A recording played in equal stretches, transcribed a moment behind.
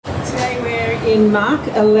Today we're in Mark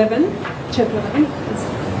 11, chapter 11.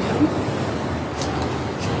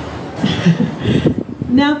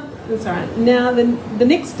 Now, that's all right. Now, the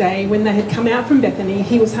next day, when they had come out from Bethany,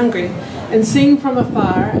 he was hungry, and seeing from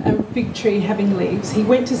afar a fig tree having leaves, he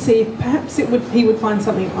went to see if perhaps he would find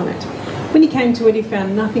something on it. When he came to it, he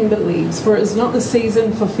found nothing but leaves, for it was not the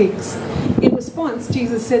season for figs. In response,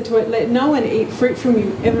 Jesus said to it, "Let no one eat fruit from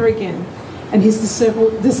you ever again." And his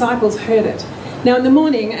disciples heard it. Now in the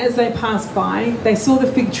morning, as they passed by, they saw the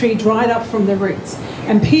fig tree dried up from the roots.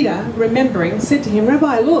 And Peter, remembering, said to him,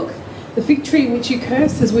 "Rabbi, look, the fig tree which you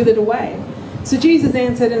cursed has withered away." So Jesus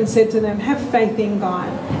answered and said to them, "Have faith in God.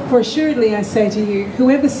 For assuredly I say to you,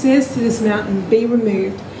 whoever says to this mountain, 'Be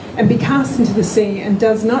removed and be cast into the sea,' and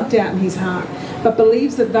does not doubt in his heart, but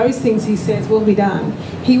believes that those things he says will be done,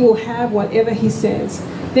 he will have whatever he says.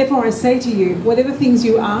 Therefore I say to you, whatever things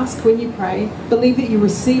you ask when you pray, believe that you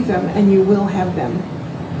receive them and you will have them."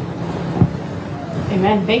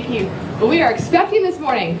 Amen. Thank you. Well, we are expecting this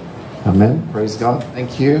morning. Amen. Praise God.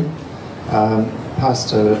 Thank you.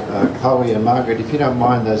 Pastor Chloe and Margaret, if you don't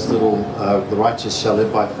mind those little The Righteous Shall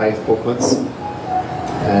Live by Faith booklets.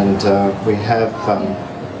 And we have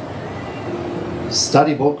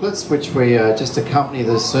study booklets which we just accompany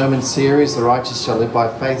the sermon series, The Righteous Shall Live by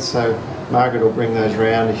Faith. So Margaret will bring those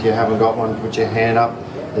around. If you haven't got one, put your hand up.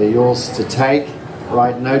 They're yours to take.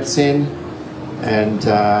 Write notes in. And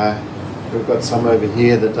we've got some over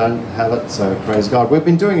here that don't have it, so praise God. We've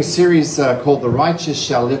been doing a series called The Righteous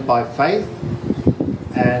Shall Live by Faith.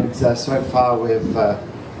 And so far we've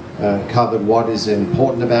covered what is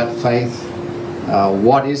important about faith,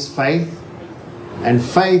 what is faith, and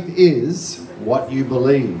faith is what you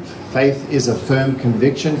believe. Faith is a firm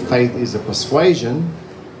conviction, faith is a persuasion.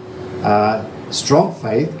 Strong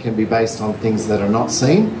faith can be based on things that are not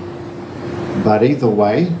seen, but either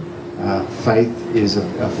way, faith is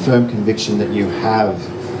a firm conviction that you have.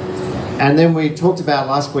 And then we talked about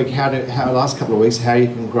last week last couple of weeks how you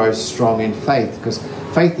can grow strong in faith, because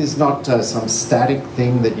faith is not some static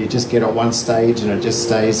thing that you just get at one stage and it just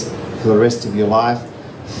stays for the rest of your life.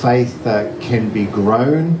 Faith can be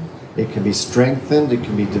grown, it can be strengthened, it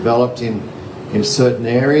can be developed in certain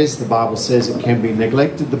areas. The Bible says it can be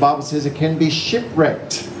neglected. The Bible says it can be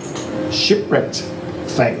shipwrecked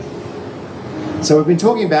faith. So we've been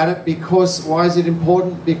talking about it because, why is it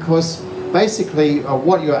important? Because basically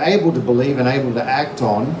what you're able to believe and able to act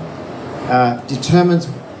on determines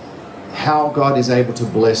how God is able to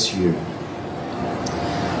bless you.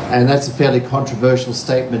 And that's a fairly controversial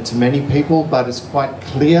statement to many people, but it's quite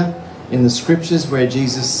clear in the scriptures where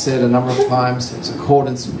Jesus said a number of times, it's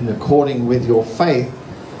in according with your faith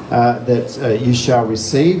that you shall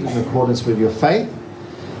receive, in accordance with your faith.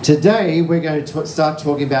 Today we're going to start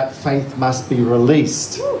talking about faith must be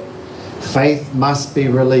released. Faith must be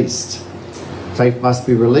released. Faith must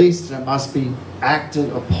be released and it must be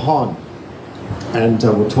acted upon. And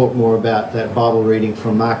we'll talk more about that Bible reading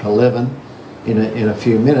from Mark 11 in a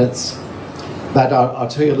few minutes. But I'll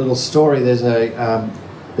tell you a little story. There's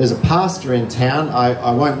a pastor in town.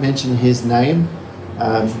 I won't mention his name,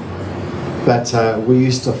 but we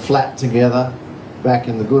used to flat together back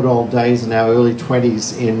in the good old days in our early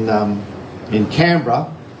 20s in Canberra.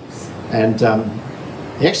 And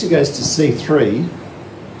he actually goes to C3,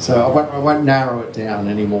 so I won't narrow it down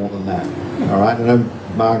any more than that. All right, I know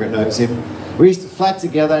Margaret knows him. We used to flat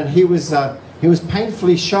together, and he was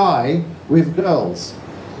painfully shy with girls.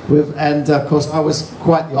 And of course, I was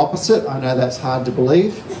quite the opposite. I know that's hard to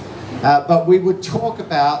believe. But we would talk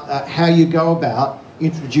about how you go about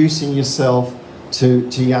introducing yourself to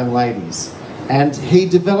young ladies. And he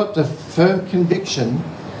developed a firm conviction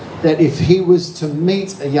that if he was to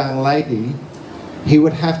meet a young lady, he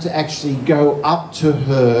would have to actually go up to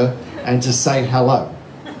her and to say hello.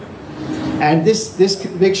 And this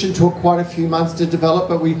conviction took quite a few months to develop,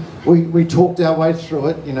 but we talked our way through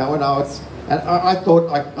it, you know, and I thought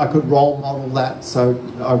I could role model that, so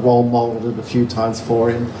I role modeled it a few times for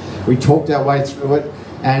him. We talked our way through it,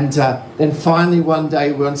 and then finally one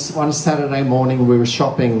day, one Saturday morning, we were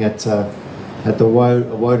shopping at the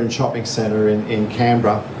Woden Shopping Centre in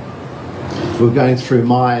Canberra. We were going through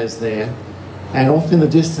Myers there, and off in the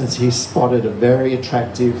distance he spotted a very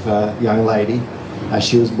attractive young lady.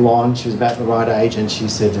 She was blonde, she was about the right age, and she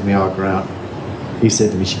said to me, "Oh, Grant," he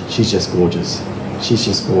said to me, "she's just gorgeous. She's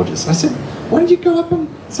just gorgeous." I said, "Why did you go up and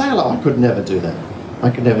say hello?" I could never do that. I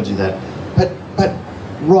could never do that. But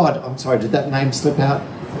Rod, I'm sorry, did that name slip out?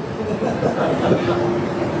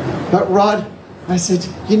 But Rod, I said,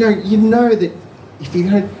 you know that if you're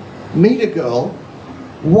going to meet a girl,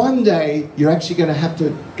 one day you're actually going to have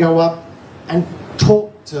to go up and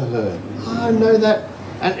talk to her. "Oh, I know that."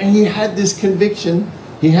 And he had this conviction,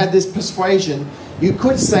 he had this persuasion. You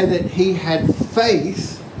could say that he had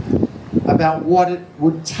faith about what it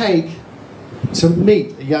would take to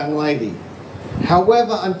meet a young lady.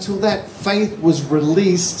 However, until that faith was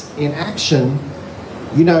released in action,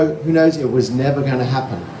 you know, who knows, it was never going to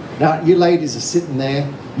happen. Now, you ladies are sitting there,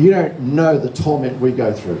 you don't know the torment we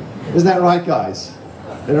go through. Isn't that right, guys?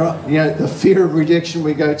 You know, the fear of rejection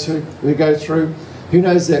we go through. Who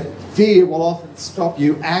knows that fear will often stop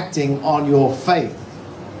you acting on your faith?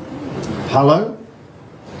 Hello?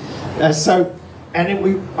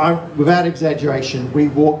 Without exaggeration, we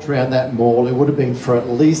walked around that mall. It would have been for at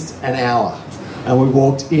least an hour. And we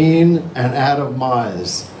walked in and out of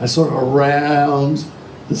Myers and sort of around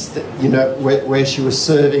where she was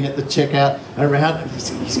serving at the checkout and around. And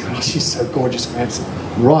he's going, oh, she's so gorgeous.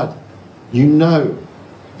 Rod, you know,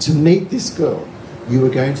 to meet this girl, you were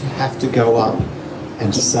going to have to go up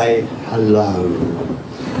and say hello.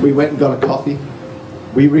 We went and got a coffee.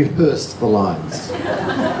 We rehearsed the lines.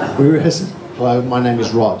 We rehearsed, hello, my name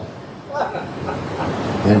is Rod.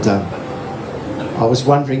 And I was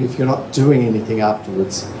wondering if you're not doing anything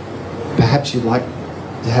afterwards. Perhaps you'd like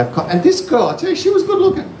to have coffee. And this girl, I tell you, she was good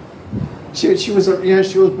looking. She was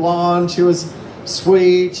blonde, she was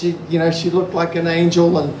sweet, she looked like an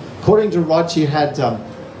angel. And according to Rod, she had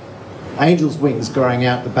angel's wings growing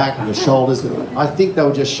out the back of her shoulders. I think they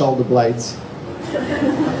were just shoulder blades.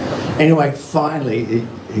 Anyway, finally,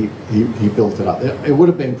 he built it up. It would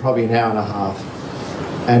have been probably an hour and a half.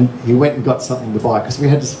 And he went and got something to buy, because we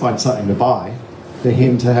had to find something to buy for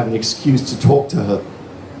him to have an excuse to talk to her.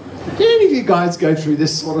 Did any of you guys go through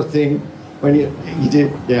this sort of thing when you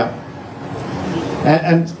did? Yeah.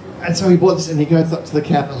 And so he bought this, and he goes up to the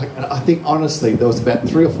counter. And I think, honestly, there was about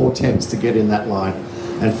 3 or 4 attempts to get in that line.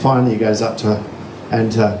 And finally he goes up to her,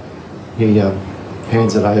 and he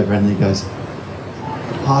hands it over, and he goes,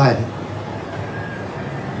 hi,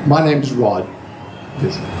 my name's Rod.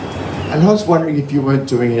 And I was wondering if you weren't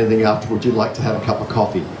doing anything after, would you like to have a cup of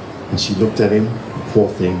coffee? And she looked at him, poor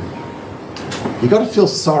thing. You got to feel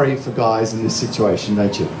sorry for guys in this situation,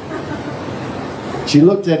 don't you? She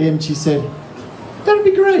looked at him, she said, that'd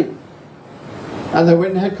be great. And they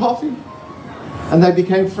went and had coffee. And they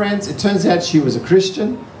became friends. It turns out she was a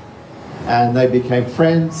Christian. And they became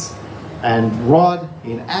friends. And Rod,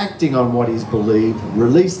 in acting on what he's believed,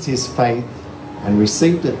 released his faith and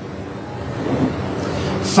received it.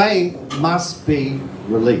 Faith must be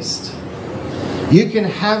released. You can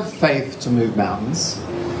have faith to move mountains.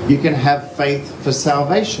 You can have faith for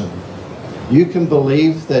salvation. You can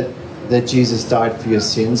believe that Jesus died for your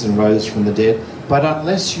sins and rose from the dead. But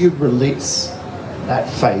unless you release that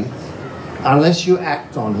faith, unless you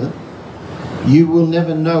act on it, you will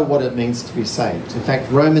never know what it means to be saved. In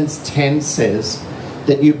fact, Romans 10 says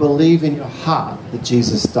that you believe in your heart that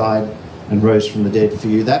Jesus died and rose from the dead for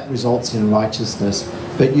you. That results in righteousness.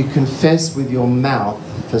 But you confess with your mouth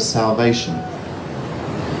for salvation.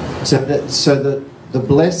 So that the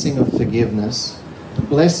blessing of forgiveness, the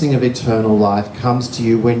blessing of eternal life comes to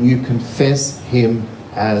you when you confess Him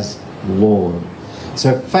as Lord.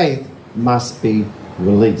 So faith must be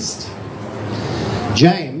released.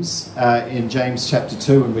 James, in James chapter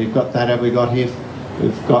 2, and we've got that, have we got here?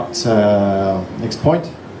 We've got, next point.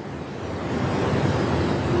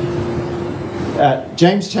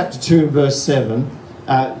 James chapter 2 verse 7.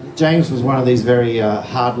 James was one of these very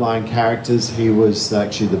hardline characters. He was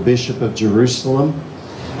actually the Bishop of Jerusalem.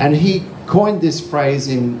 And he coined this phrase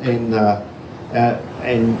in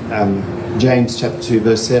James chapter 2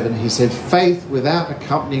 verse 7. He said, faith without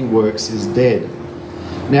accompanying works is dead.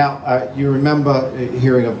 Now, you remember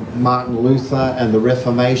hearing of Martin Luther and the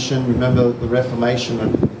Reformation. Remember the Reformation?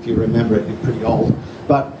 And if you remember it, you're pretty old.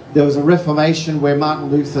 But there was a Reformation where Martin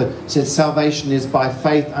Luther said salvation is by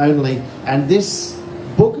faith only. And this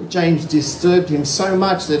book of James disturbed him so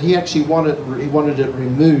much that he actually wanted it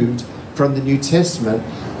removed from the New Testament,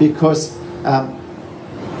 because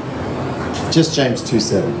just James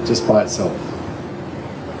 2:7, just by itself.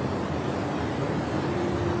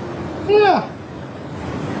 Yeah.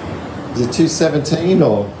 Is it 2:17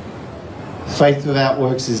 or faith without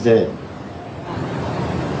works is dead?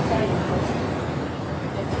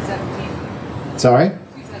 Sorry?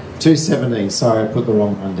 2:17. Sorry, I put the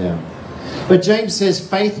wrong one down. But James says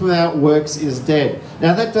faith without works is dead.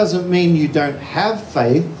 Now that doesn't mean you don't have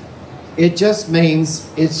faith. It just means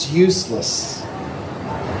it's useless.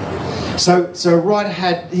 So Rod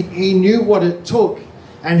he knew what it took,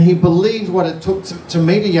 and he believed what it took to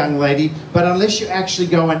meet a young lady, but unless you actually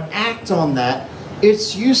go and act on that,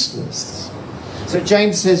 it's useless. So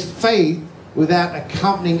James says faith without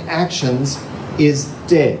accompanying actions is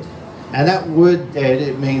dead. And that word dead,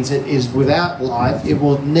 it means it is without life. It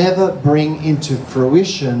will never bring into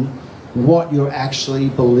fruition what you're actually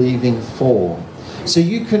believing for. So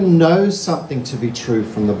you can know something to be true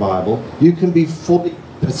from the Bible. You can be fully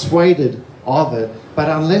persuaded of it. But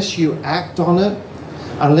unless you act on it,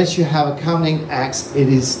 unless you have accompanying acts, it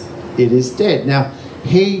is dead. Now,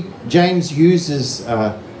 James uses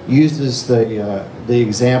the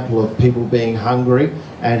example of people being hungry,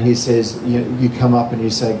 and he says, you come up and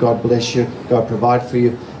you say, God bless you, God provide for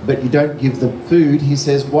you, but you don't give them food. He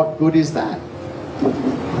says, what good is that?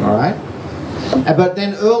 All right? But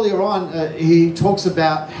then earlier on, he talks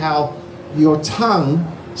about how your tongue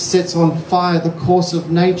sets on fire the course of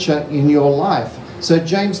nature in your life. So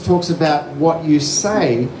James talks about what you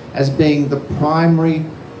say as being the primary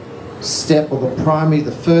step, or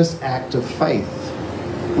the first act of faith.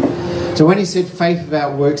 So when he said faith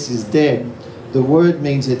without works is dead, the word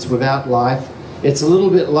means it's without life. It's a little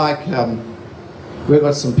bit like, we've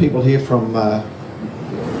got some people here from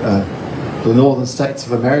the northern states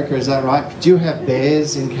of America, is that right? Do you have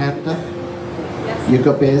bears in Canada? Yes. You've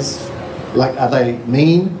got bears? Like, are they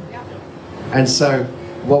mean? Yeah. And so,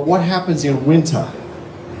 what happens in winter?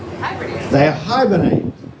 Hibernate. They hibernate.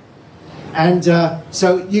 And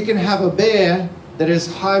so you can have a bear that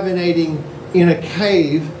is hibernating in a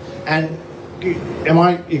cave, and am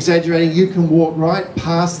I exaggerating? You can walk right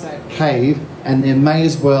past that cave and there may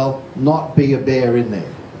as well not be a bear in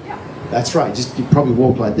there. Yeah. That's right, you probably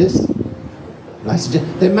walk like this.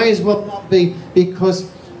 There may as well not be,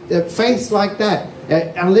 because faith's like that.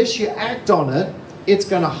 Unless you act on it, it's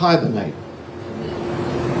going to hibernate.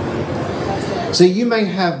 So you may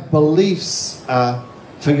have beliefs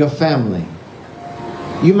for your family.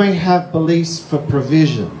 You may have beliefs for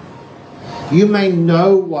provision. You may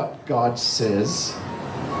know what God says,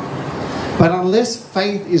 but unless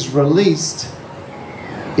faith is released,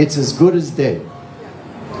 it's as good as dead.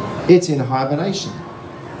 It's in hibernation.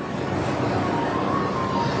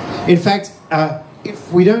 In fact,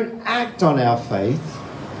 if we don't act on our faith,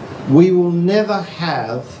 we will never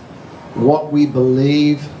have what we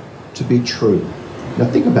believe to be true. Now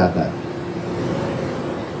think about that.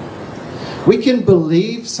 We can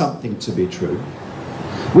believe something to be true.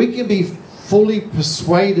 We can be fully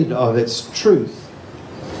persuaded of its truth.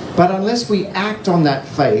 But unless we act on that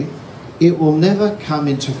faith, it will never come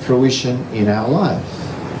into fruition in our life.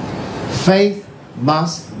 Faith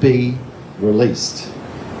must be released.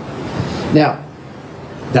 Now,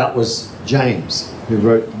 that was James who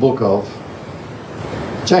wrote the book of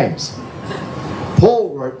James.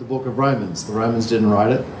 Paul wrote the book of Romans. The Romans didn't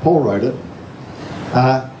write it. Paul wrote it.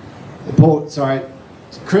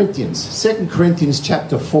 Corinthians. 2 Corinthians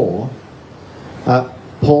chapter 4.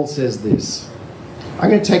 Paul says this. I'm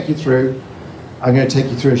going to take you through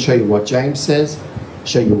and show you what James says,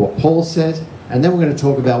 show you what Paul said, and then we're going to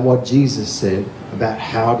talk about what Jesus said about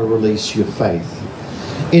how to release your faith.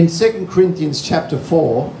 In 2 Corinthians chapter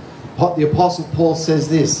 4, the Apostle Paul says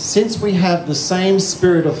this: since we have the same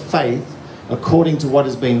spirit of faith, according to what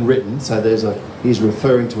has been written, so he's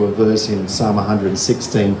referring to a verse in Psalm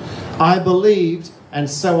 116, I believed and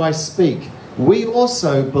so I speak. We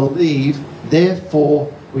also believe,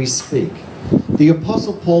 therefore we speak. The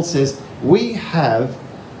Apostle Paul says we have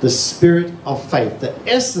the spirit of faith. The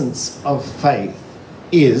essence of faith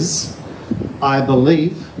is I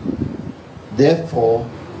believe, therefore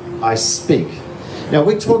I speak. Now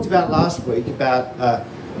we talked about last week about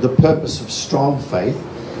the purpose of strong faith.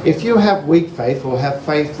 If you have weak faith, or have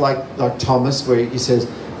faith like Thomas, where he says,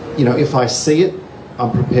 if I see it,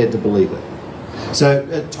 I'm prepared to believe it.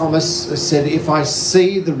 So Thomas said, if I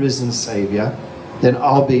see the risen Saviour, then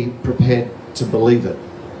I'll be prepared to believe it.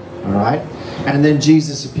 All right? And then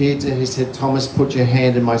Jesus appeared to him. He said, Thomas, put your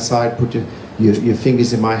hand in my side, put your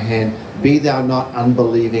fingers in my hand. Be thou not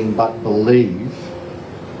unbelieving, but believe.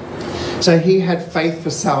 So he had faith for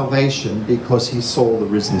salvation because he saw the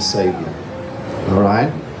risen Saviour. All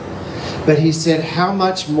right? But he said, how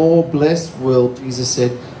much more blessed Jesus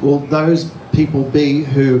said, will those people be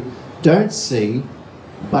who don't see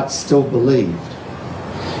but still believed?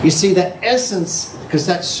 You see, the essence, because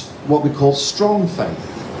that's what we call strong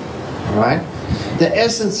faith, all right? The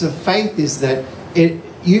essence of faith is that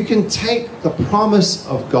you can take the promise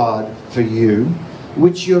of God for you,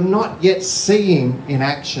 which you're not yet seeing in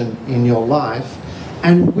action in your life,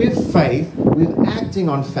 and with faith, with acting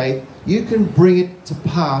on faith, you can bring it to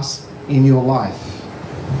pass in your life.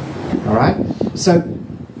 All right? So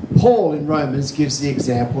Paul in Romans gives the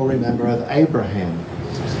example, remember, of Abraham.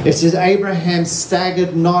 It says, Abraham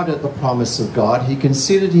staggered not at the promise of God. He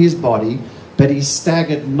considered his body but he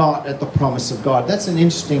staggered not at the promise of God. That's an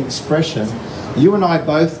interesting expression. You and I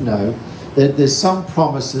both know that there's some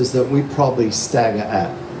promises that we probably stagger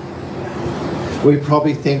at. We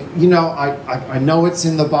probably think, you know, I know it's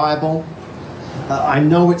in the Bible. I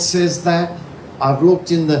know it says that. I've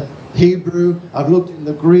looked in the Hebrew. I've looked in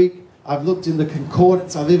the Greek. I've looked in the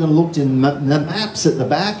concordance. I've even looked in the maps at the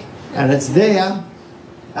back, and it's there.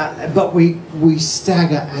 But we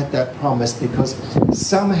stagger at that promise because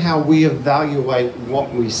somehow we evaluate what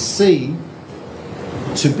we see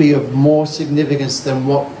to be of more significance than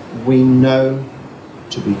what we know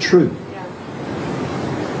to be true. Yeah.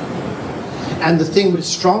 And the thing with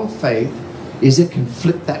strong faith is it can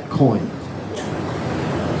flip that coin.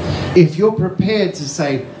 If you're prepared to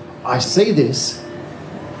say, I see this,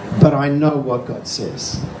 but I know what God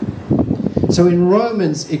says. So in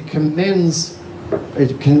Romans, it commends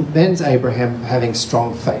Abraham having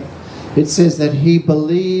strong faith. It says that he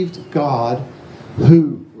believed God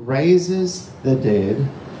who raises the dead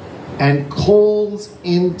and calls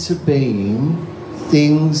into being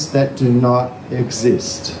things that do not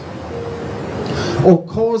exist. Or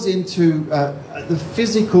calls into the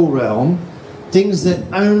physical realm things that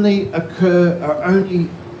only occur, are only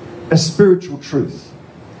a spiritual truth.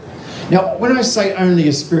 Now, when I say only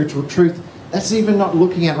a spiritual truth, that's even not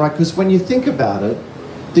looking at right, because when you think about it,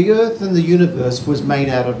 the earth and the universe was made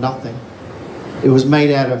out of nothing. It was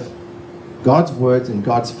made out of God's words and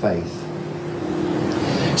God's faith.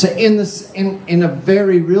 So in a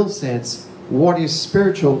very real sense, what is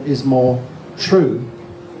spiritual is more true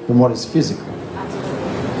than what is physical.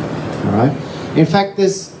 All right? In fact,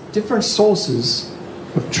 there's different sources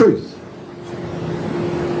of truth.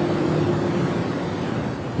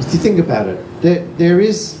 If you think about it, there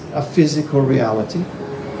is a physical reality,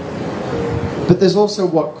 but there's also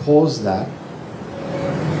what caused that.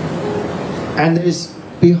 And there's,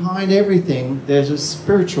 behind everything, there's a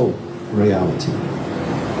spiritual reality.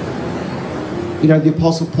 You know, the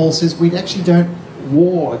Apostle Paul says we actually don't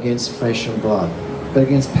war against flesh and blood, but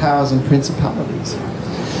against powers and principalities.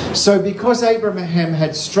 So because Abraham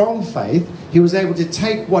had strong faith, he was able to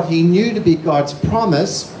take what he knew to be God's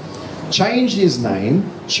promise, change his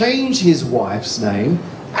name, change his wife's name,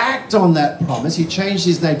 act on that promise. He changed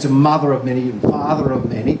his name to mother of many and father of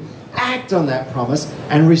many. Act on that promise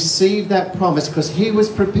and receive that promise because he was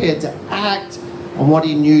prepared to act on what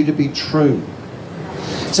he knew to be true.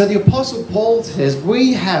 So the Apostle Paul says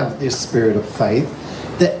we have this spirit of faith,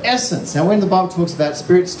 the essence. Now when the Bible talks about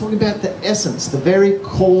spirit, it's talking about the essence, the very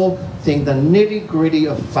core thing, the nitty-gritty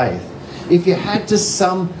of faith. If you had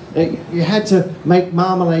to make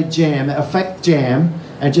marmalade jam, a fake jam,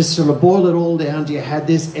 and just sort of boil it all down to you had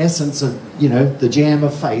this essence of, you know, the jam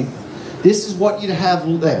of faith, this is what you'd have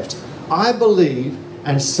left. I believe,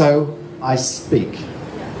 and so I speak.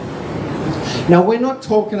 Now, we're not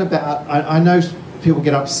talking about, I know people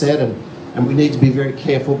get upset and we need to be very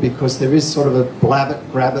careful because there is sort of a blab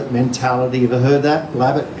it, grab it mentality. You ever heard that?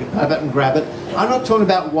 Blab it and grab it. I'm not talking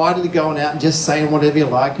about widely going out and just saying whatever you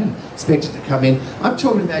like and expect it to come in. I'm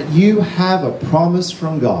talking about you have a promise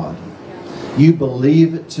from God. You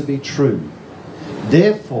believe it to be true.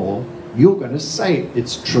 Therefore, you're going to say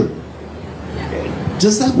it's true.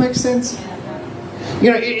 Does that make sense?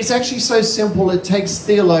 You know, it's actually so simple it takes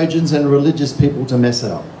theologians and religious people to mess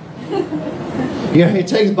it up. You know, it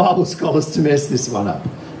takes Bible scholars to mess this one up.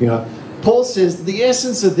 You know, Paul says the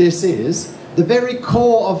essence of this is, the very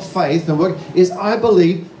core of faith and work is I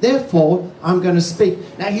believe, therefore I'm going to speak.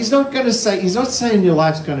 Now he's not saying your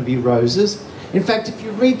life's going to be roses. In fact, if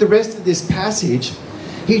you read the rest of this passage,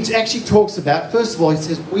 he actually talks about, first of all, he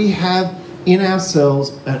says, we have in ourselves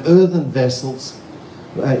an earthen vessels.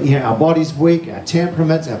 You know, our body's weak, our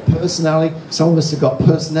temperaments, our personality. Some of us have got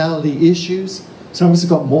personality issues. Some of us have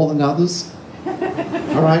got more than others.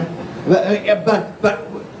 All right?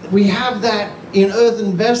 But we have that in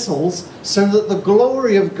earthen vessels so that the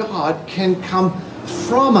glory of God can come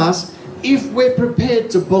from us if we're prepared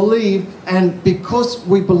to believe, and because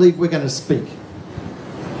we believe we're going to speak.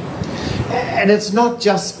 And it's not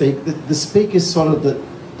just speak. The speak is sort of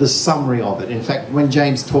the summary of it. In fact, when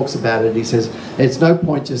James talks about it, he says, it's no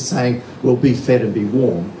point just saying, well, be fed and be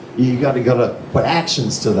warm. You've got to put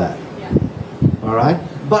actions to that. Yeah. All right?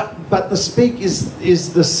 But the speak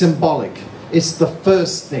is the symbolic. It's the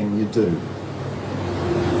first thing you do.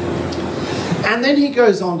 And then he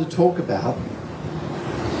goes on to talk about,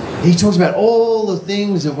 he talks about all the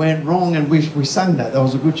things that went wrong, and we sang that. That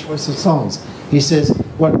was a good choice of songs. He says,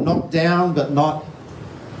 what, knocked down but not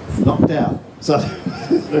knocked out. So,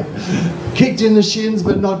 kicked in the shins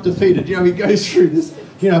but not defeated. You know, he goes through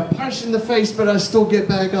punched in the face, but I still get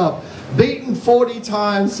back up. Beaten 40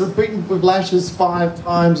 times, or beaten with lashes 5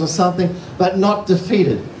 times or something, but not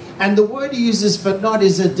defeated. And the word he uses for not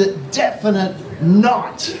is a definite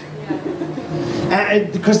not.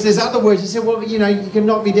 Because there's other words. He said, well, you can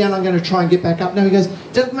knock me down, I'm going to try and get back up. No, he goes,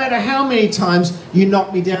 doesn't matter how many times you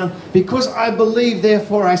knock me down, because I believe,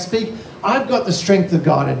 therefore I speak. I've got the strength of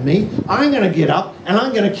God in me. I'm going to get up and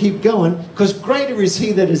I'm going to keep going, because greater is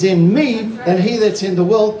he that is in me than he that's in the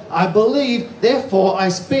world. I believe, therefore I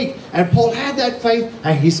speak. And Paul had that faith,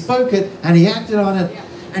 and he spoke it and he acted on it.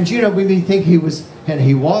 And when we think he was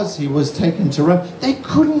taken to Rome, they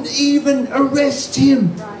couldn't even arrest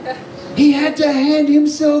him. He had to hand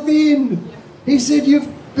himself in. He said, you've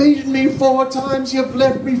beaten me 4 times, you've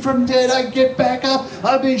left me from dead, I get back up,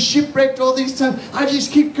 I've been shipwrecked all these times, I just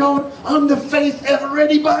keep going, I'm the faith ever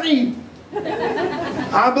ready buddy.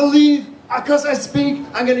 I believe, because I speak,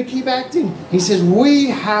 I'm going to keep acting. He says, we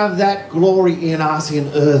have that glory in us in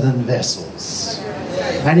earthen vessels.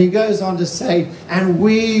 And he goes on to say, and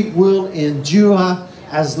we will endure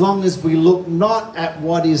as long as we look not at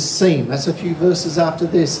what is seen. That's a few verses after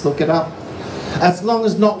this, look it up. As long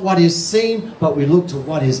as not what is seen, but we look to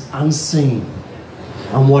what is unseen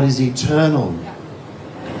and what is eternal.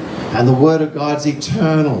 And the Word of God's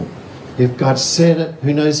eternal. If God said it,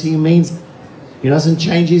 who knows He means it. He doesn't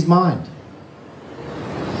change His mind.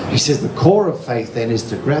 He says the core of faith then is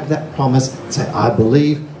to grab that promise and say, I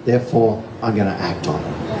believe, therefore I'm going to act on it.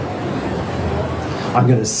 I'm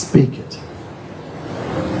going to speak it.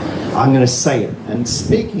 I'm going to say it. And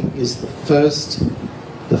speaking is the first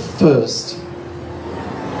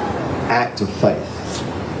act of faith.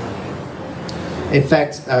 In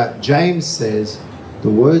fact, James says, the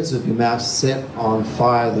words of your mouth set on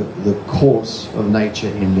fire the course of nature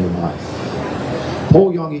in your life.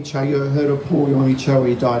 Paul Yonggi Cho, you heard of Paul Yonggi Cho?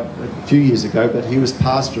 He died a few years ago, but he was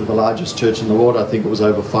pastor of the largest church in the world. I think it was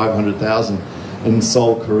over 500,000 in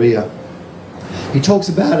Seoul, Korea. He talks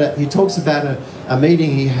about a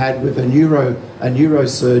meeting he had with a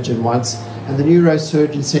neurosurgeon once, and the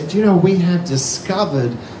neurosurgeon said, we have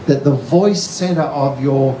discovered that the voice center of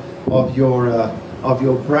your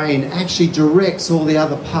brain actually directs all the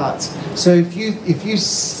other parts. So if you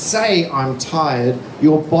say I'm tired,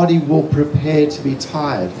 your body will prepare to be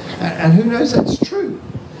tired. And who knows that's true?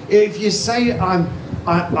 If you say I'm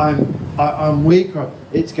weak, or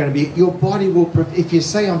it's going to be, your body will. If you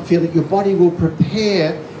say I'm feeling, your body will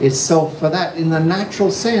prepare itself for that. In the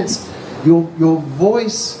natural sense, your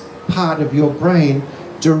voice part of your brain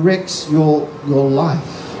directs your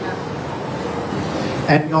life.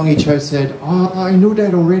 And Yonggi Cho said, I knew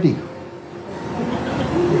that already.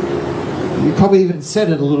 You probably even said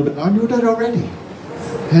it a little bit. I knew that already.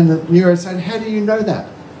 And the neuro said, how do you know that?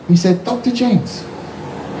 He said, Dr. James.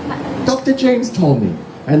 Dr. James told me.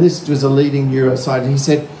 And this was a leading neuroscientist. He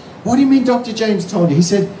said, what do you mean Dr. James told you? He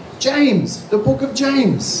said, James, the book of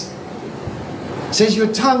James says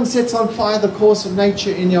your tongue sets on fire the course of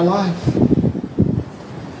nature in your life.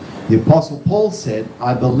 The Apostle Paul said,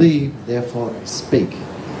 I believe, therefore I speak.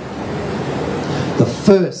 The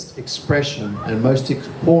first expression and most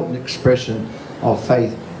important expression of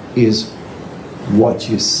faith is what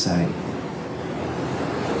you say.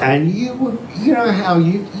 And you know how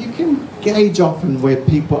you can gauge often where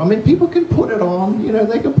people can put it on,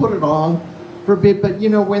 they can put it on for a bit, but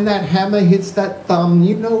when that hammer hits that thumb,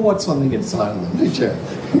 you know what's on the inside of them, don't you?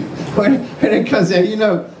 when it comes out, you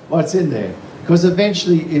know what's in there. Because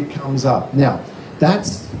eventually it comes up. Now,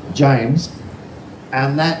 that's James,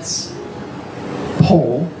 and that's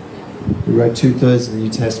Paul, who wrote 2/3 of the New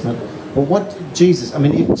Testament. But what did Jesus,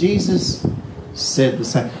 if Jesus said the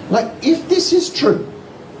same, if this is true,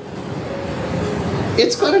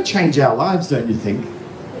 it's got to change our lives, don't you think?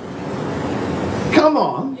 Come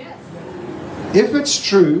on. Yes. If it's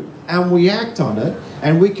true and we act on it,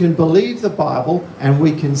 and we can believe the Bible, and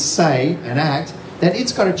we can say and act, then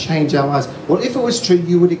it's got to change our lives. Well, if it was true,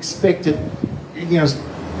 you would expect it,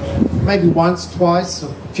 maybe once, twice, a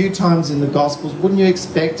few times in the Gospels. Wouldn't you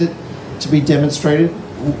expect it to be demonstrated?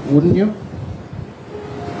 Wouldn't you?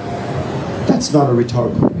 That's not a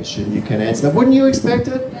rhetorical question. You can answer that. Wouldn't you expect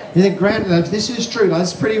it? You think, granted, if this is true,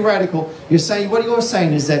 that's pretty radical. What you're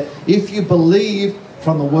saying is that if you believe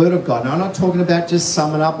from the Word of God, now I'm not talking about just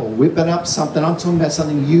summing up or whipping up something. I'm talking about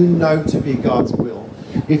something you know to be God's will.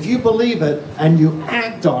 If you believe it and you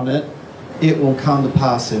act on it, it will come to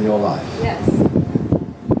pass in your life. Yes.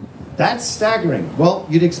 That's staggering. Well,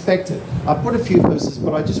 you'd expect it. I put a few verses,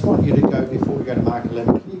 but I just want you to go, before we go to Mark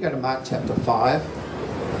 11, can you go to Mark chapter 5?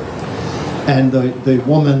 And the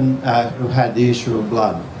woman who had the issue of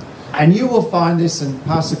blood. And you will find this, and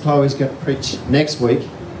Pastor Chloe's going to preach next week.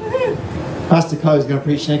 Pastor Chloe's going to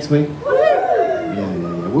preach next week.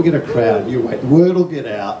 Yeah. We'll get a crowd. You wait. The word will get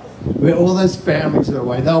out. Where all those families are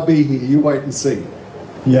away, they'll be here. You wait and see.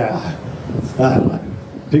 Yeah.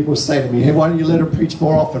 People say to me, hey, why don't you let her preach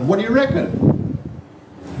more often? What do you reckon?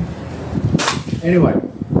 Anyway.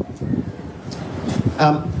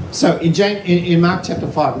 So in Mark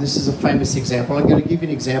chapter 5, this is a famous example. I'm going to give you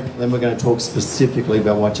an example, then we're going to talk specifically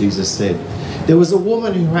about what Jesus said. There was a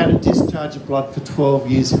woman who had a discharge of blood for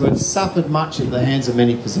 12 years, who had suffered much at the hands of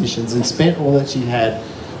many physicians and spent all that she had,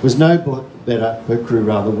 was no better, but grew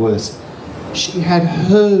rather worse. She had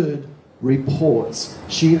heard reports.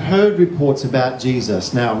 She heard reports about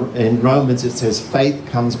Jesus. Now, in Romans it says faith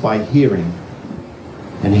comes by hearing,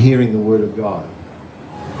 and hearing the word of God.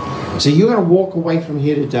 So you're going to walk away from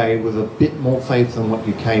here today with a bit more faith than what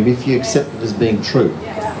you came, if you accept it as being true.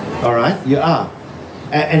 All right? You are.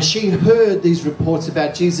 And she heard these reports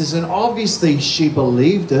about Jesus, and obviously she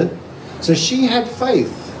believed it. So she had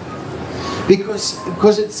faith.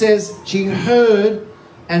 Because it says she heard,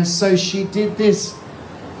 and so she did this.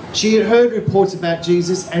 She had heard reports about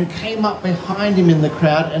Jesus and came up behind him in the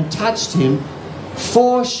crowd and touched him.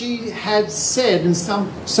 For she had said, and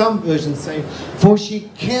some versions say, for she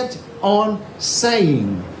kept on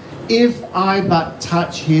saying, if I but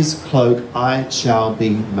touch his cloak, I shall be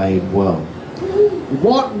made well.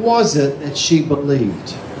 What was it that she believed?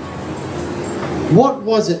 What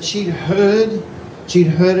was it she'd heard? She'd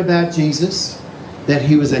heard about Jesus, that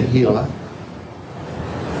he was a healer.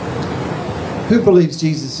 Who believes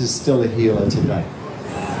Jesus is still a healer today?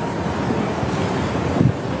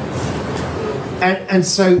 And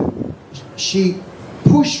so she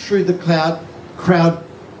pushed through the crowd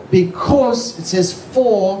because it says,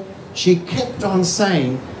 for she kept on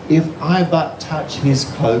saying, if I but touch his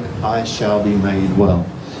cloak, I shall be made well.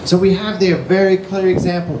 So we have there a very clear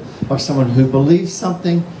example of someone who believed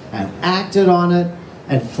something and acted on it,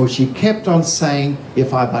 and for she kept on saying,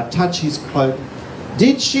 if I but touch his cloak.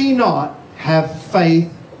 Did she not have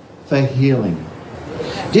faith for healing?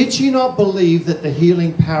 Did she not believe that the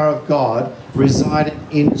healing power of God resided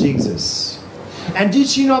in Jesus? And did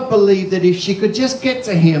she not believe that if she could just get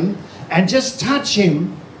to him and just touch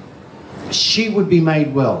him, she would be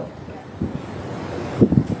made well?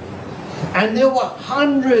 And there were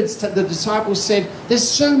hundreds. The disciples said, there's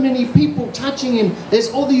so many people touching him. There's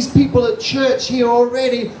all these people at church here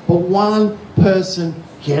already, but one person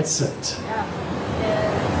gets it.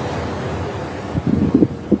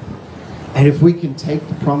 And if we can take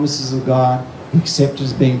the promises of God, accept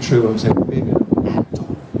as being true, and say we're going to act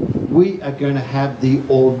on it, we are going to have the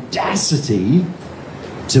audacity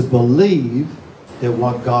to believe that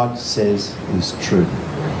what God says is true.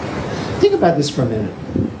 Think about this for a minute.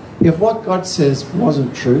 If what God says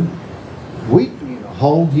wasn't true, we'd be in a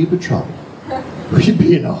whole heap of trouble. We'd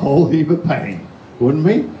be in a whole heap of pain, wouldn't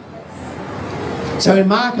we? So in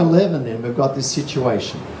Mark 11 then, we've got this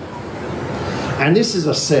situation. And this is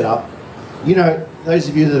a setup. You know, those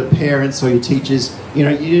of you that are parents or your teachers, you know,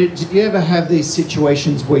 you ever have these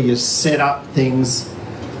situations where you set up things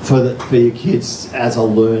for your kids as a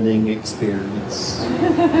learning experience?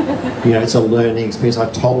 You know, it's a learning experience. I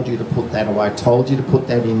told you to put that away. I told you to put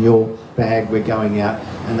that in your bag. We're going out,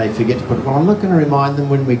 and they forget to put it. Well, I'm not going to remind them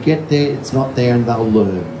when we get there. It's not there, and they'll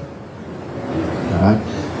learn. All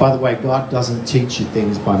right? By the way, God doesn't teach you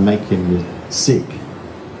things by making you sick.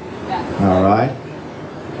 All right?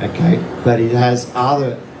 Okay? But He has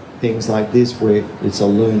other things like this where it's a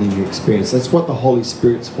learning experience. That's what the Holy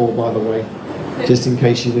Spirit's for, by the way. Just in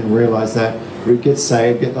case you didn't realise that. Get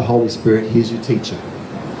saved, get the Holy Spirit, here's your teacher.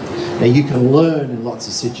 Now you can learn in lots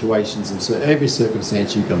of situations, and so every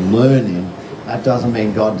circumstance you can learn in. That doesn't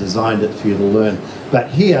mean God designed it for you to learn. But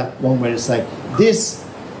here, one way to say, this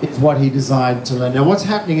is what He designed to learn. Now what's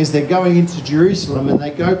happening is they're going into Jerusalem and they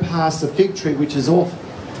go past a fig tree which is off,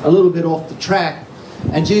 a little bit off the track.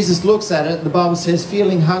 And Jesus looks at it, and the Bible says,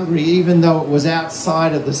 feeling hungry, even though it was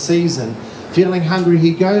outside of the season, feeling hungry,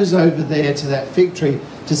 He goes over there to that fig tree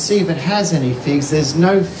to see if it has any figs. There's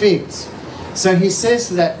no figs. So He says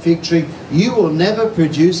to that fig tree, you will never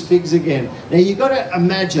produce figs again. Now you've got to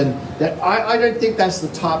imagine that I don't think that's the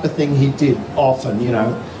type of thing He did often, you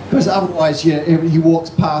know, because otherwise, you know, He walks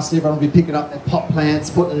past, everyone will be picking up their pot plants,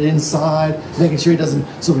 putting it inside, making sure He doesn't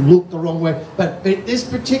sort of look the wrong way. But this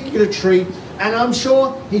particular tree, and I'm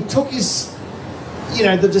sure He took His, you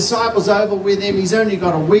know, the disciples over with Him. He's only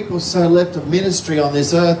got a week or so left of ministry on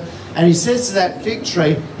this earth. And He says to that fig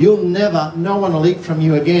tree, you'll never, no one will eat from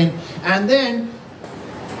you again. And then,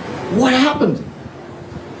 what happened?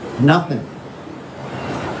 Nothing.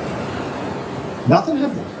 Nothing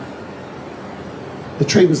happened. The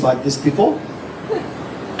tree was like this before.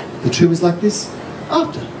 The tree was like this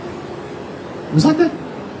after. It was like that.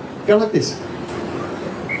 Go like this.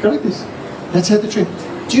 Go like this. That's how the tree.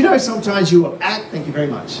 Do you know sometimes you will act? Thank you very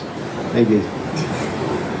much. Maybe.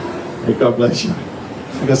 Hey, God bless you.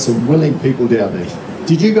 I've got some willing people down there.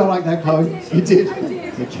 Did you go like that, Chloe? You did? I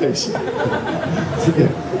did. Okay. So,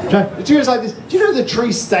 yeah. The tree was like this. Do you know the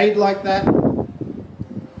tree stayed like that?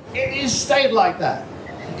 It stayed like that.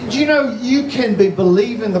 Do you know you can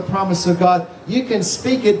believe in the promise of God, you can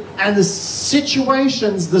speak it, and the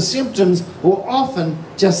situations, the symptoms will often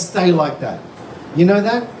just stay like that. You know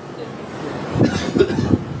that?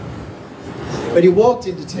 But he walked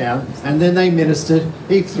into town, and then they ministered.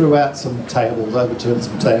 He threw out some tables, overturned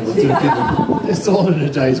some tables. It's all in a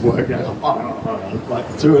day's work. Like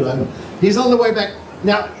threw it over. He's on the way back.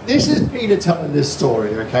 Now, this is Peter telling this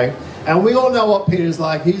story, okay? And we all know what Peter's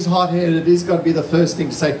like. He's hot-headed. He's got to be the first thing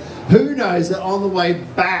to say. Who knows that on the way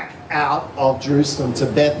back out of Jerusalem to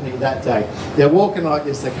Bethany that day, they're walking like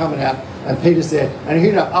this, they're coming out, and Peter's there. And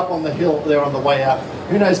who knows, up on the hill there on the way out,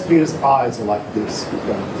 who knows Peter's eyes are like this.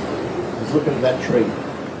 He's looking at that tree.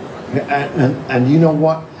 And you know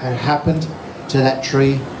what had happened to that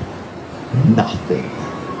tree? Nothing.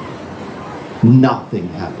 Nothing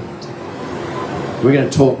happened. We're going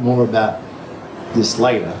to talk more about this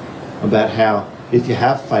later, about how if you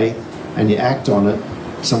have faith and you act on it,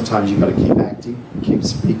 sometimes you've got to keep acting, keep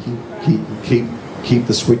speaking, keep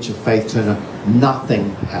the switch of faith turned on.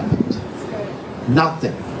 Nothing happened.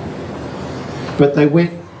 Nothing. But they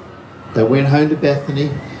went home to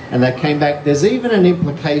Bethany and they came back. There's even an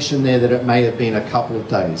implication there that it may have been a couple of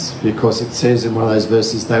days, because it says in one of those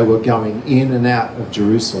verses they were going in and out of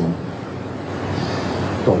Jerusalem.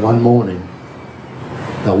 But one morning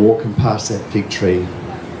they're walking past that fig tree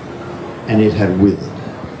and it had withered.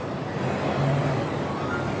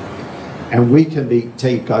 And we can be,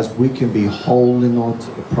 tell you guys, we can be holding on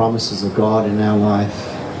to the promises of God in our life,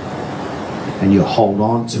 and you hold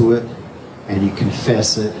on to it and you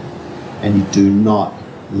confess it and you do not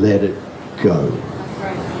let it go.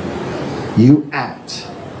 You act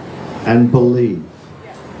and believe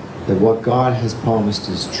that what God has promised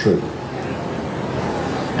is true.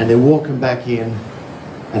 And they're walking back in,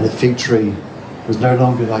 and the fig tree was no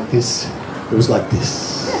longer like this. It was like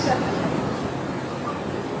this.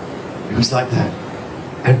 It was like that.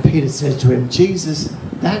 And Peter said to him, Jesus,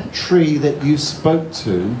 that tree that you spoke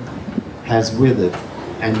to has withered.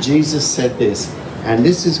 And Jesus said this, and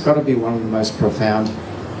this has got to be one of the most profound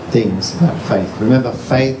things about faith. Remember,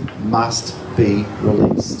 faith must be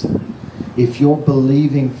released. If you're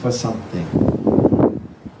believing for something,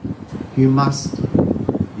 you must.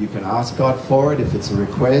 You can ask God for it if it's a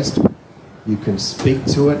request. You can speak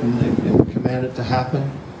to it and command it to happen.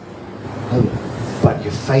 But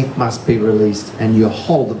your faith must be released, and you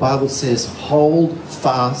hold. The Bible says, hold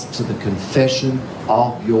fast to the confession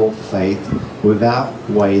of your faith without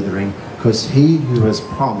wavering, because he who has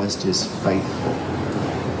promised is faithful.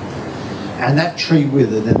 And that tree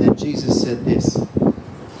withered, and then Jesus said this.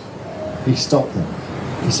 He stopped them.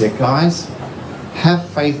 He said, guys, have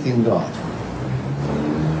faith in God.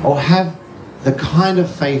 Or have the kind of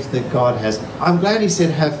faith that God has. I'm glad he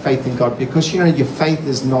said have faith in God, because, you know, your faith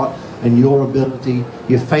is not in your ability.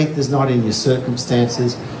 Your faith is not in your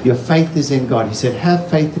circumstances. Your faith is in God. He said, have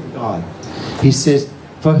faith in God. He says,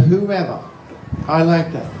 for whoever, I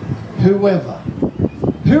like that, whoever.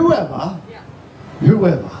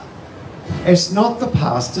 It's not the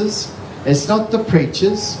pastors. It's not the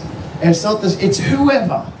preachers. It's not this. It's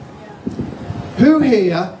whoever. Who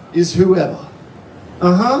here is whoever?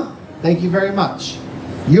 Thank you very much.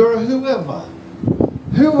 You're a whoever.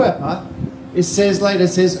 Whoever, it says later, it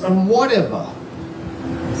says, and whatever.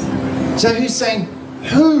 So he's saying,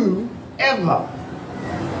 whoever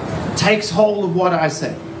takes hold of what I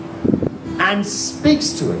say and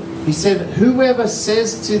speaks to it. He said, whoever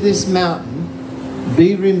says to this mountain,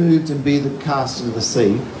 be removed and be cast into the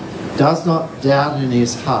sea, does not doubt in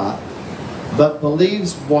his heart, but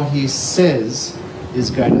believes what he says is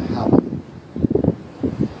going to happen.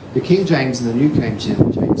 The King James and the New King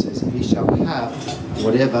James says, he shall have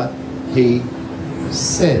whatever he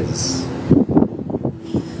says.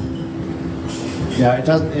 Yeah, it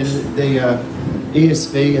doesn't. In the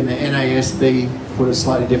ESV and the NASB put it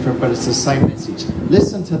slightly different, but it's the same message.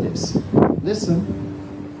 Listen to this. Listen.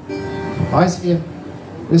 Eyes here.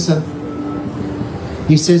 Listen.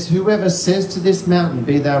 He says, whoever says to this mountain,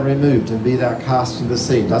 be thou removed and be thou cast into the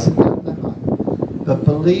sea, doesn't doubt in their heart, but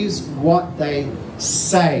believes what they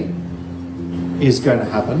say is going to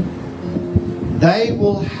happen, they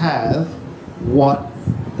will have what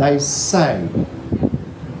they say.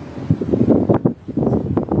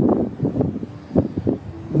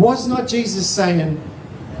 Was not Jesus saying,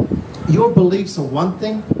 your beliefs are one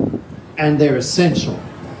thing and they're essential,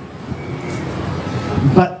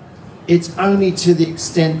 but it's only to the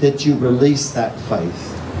extent that you release that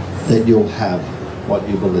faith that you'll have what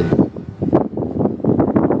you believe?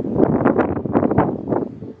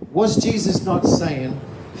 Was Jesus not saying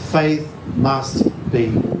faith must be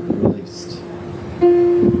released?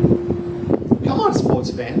 Come on, sports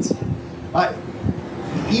fans.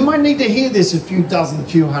 You might need to hear this a few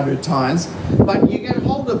hundred times, but you get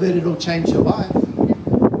hold of it, it'll change your life.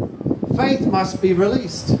 Faith must be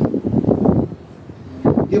released.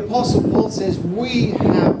 The Apostle Paul says, we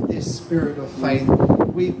have this spirit of faith.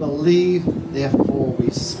 We believe, therefore we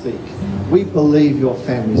speak. We believe your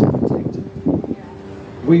family's protected.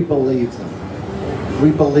 We believe them.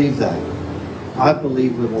 We believe that. I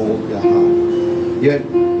believe with all your heart. You're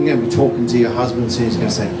going to be talking to your husband soon. He's going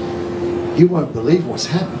to say, you won't believe what's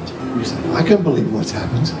happened. You say, I can believe what's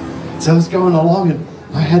happened. So I was going along and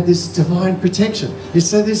I had this divine protection.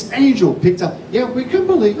 So this angel picked up. Yeah, we can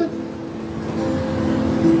believe it.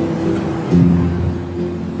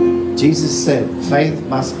 Jesus said, faith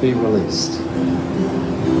must be released.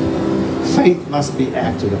 Faith must be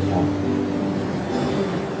acted upon.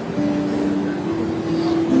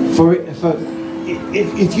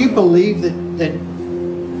 If you believe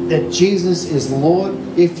that Jesus is Lord,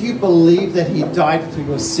 if you believe that He died for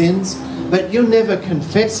your sins, but you'll never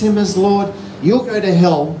confess Him as Lord, you'll go to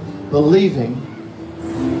hell believing.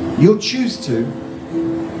 You'll choose to,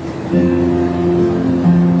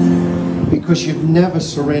 because you've never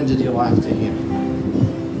surrendered your life to Him.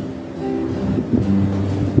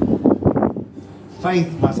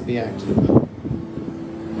 Faith must be acted upon.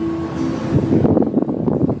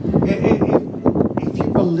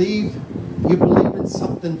 If you believe in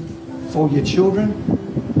something for your children,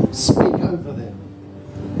 speak over them.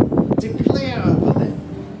 Declare over them.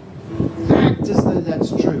 Act as though that's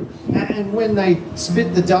true. And when they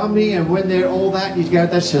spit the dummy and when they're all that, you go,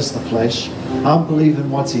 that's just the flesh. I'm believing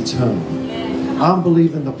what's eternal. I'm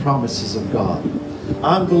believing the promises of God.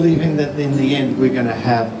 I'm believing that in the end we're going to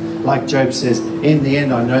have, like Job says, in the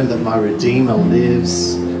end I know that my Redeemer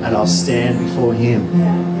lives and I'll stand before Him.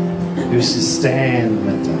 Who says stand on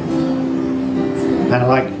that day. And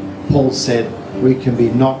like Paul said, we can be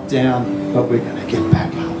knocked down, but we're going to get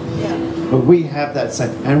back up. But we have that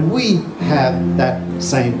same, and we have that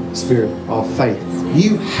same spirit of faith.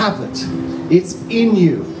 You have it. It's in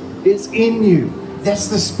you. It's in you. That's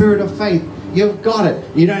the spirit of faith. You've got it.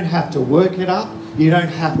 You don't have to work it up. You don't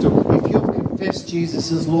have to. If you've confessed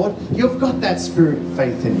Jesus as Lord, you've got that spirit of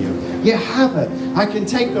faith in you. You have it. I can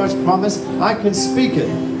take God's promise. I can speak it.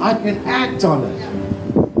 I can act on it.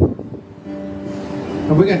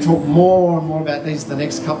 And we're going to talk more and more about these the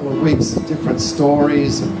next couple of weeks, different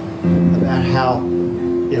stories about how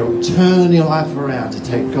it'll turn your life around to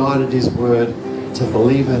take God at His word, to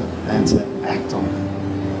believe it and to act on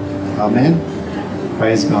it. Amen?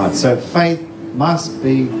 Praise God. So faith must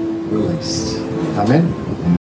be released. Amen?